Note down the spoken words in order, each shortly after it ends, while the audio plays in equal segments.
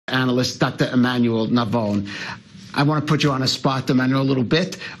analyst, Dr. Emmanuel Navon. I want to put you on a spot, Emmanuel, a little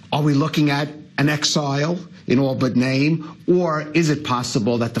bit. Are we looking at an exile in all but name, or is it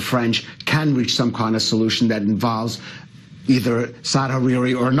possible that the French can reach some kind of solution that involves either Saad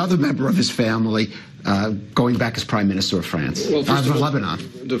Hariri or another member of his family going back as Prime Minister of France, well, of Lebanon?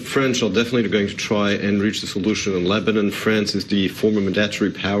 The French are definitely going to try and reach the solution in Lebanon. France is the former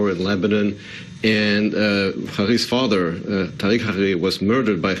mandatory power in Lebanon. And Hariri's father, Tariq Hariri, was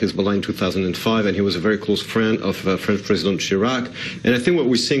murdered by Hezbollah in 2005, and he was a very close friend of French President Chirac. And I think what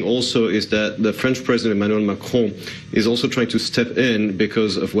we're seeing also is that the French President Emmanuel Macron is also trying to step in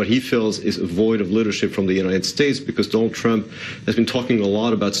because of what he feels is a void of leadership from the United States, because Donald Trump has been talking a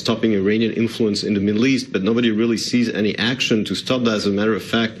lot about stopping Iranian influence in the Middle East, but nobody really sees any action to stop that. As a matter of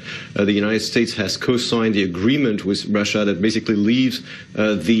fact, the United States has co-signed the agreement with Russia that basically leaves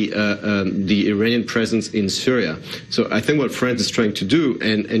the Iranian presence in Syria. So I think what France is trying to do,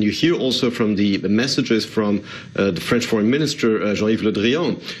 and you hear also from the messages from the French Foreign Minister, Jean-Yves Le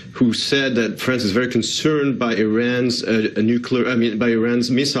Drian, who said that France is very concerned by Iran's by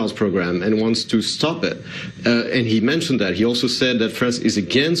Iran's missiles program and wants to stop it. And he mentioned that. He also said that France is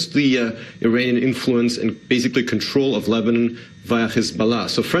against the Iranian influence and basically control of Lebanon via Hezbollah.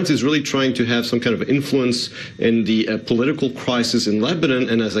 So France is really trying to have some kind of influence in the political crisis in Lebanon,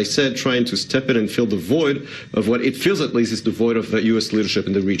 and as I said, trying to step in and fill the void of what it feels at least is the void of U.S. leadership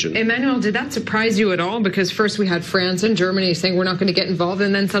in the region. Emmanuel, did that surprise you at all? Because first we had France and Germany saying we're not going to get involved,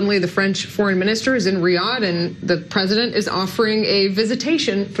 and then suddenly the French foreign minister is in Riyadh and the president is offering a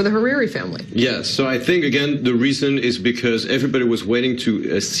visitation for the Hariri family. Yes, so I think, again, the reason is because everybody was waiting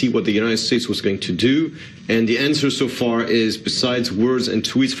to see what the United States was going to do, and the answer so far is, besides words and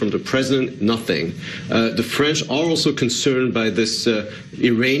tweets from the president, nothing. The French are also concerned by this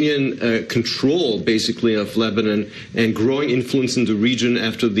Iranian control, basically, of Lebanon and growing influence in the region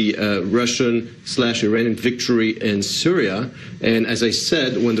after the Russian/Iranian victory in Syria. And as I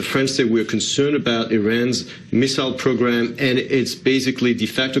said, when the French say we're concerned about Iran's missile program and its basically de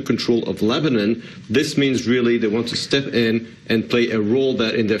facto control of Lebanon, this means really they want to step in and play a role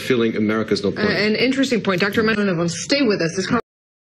that in their feeling America's not playing. An interesting point. Dr. Emmanuel Navon, stay with us. This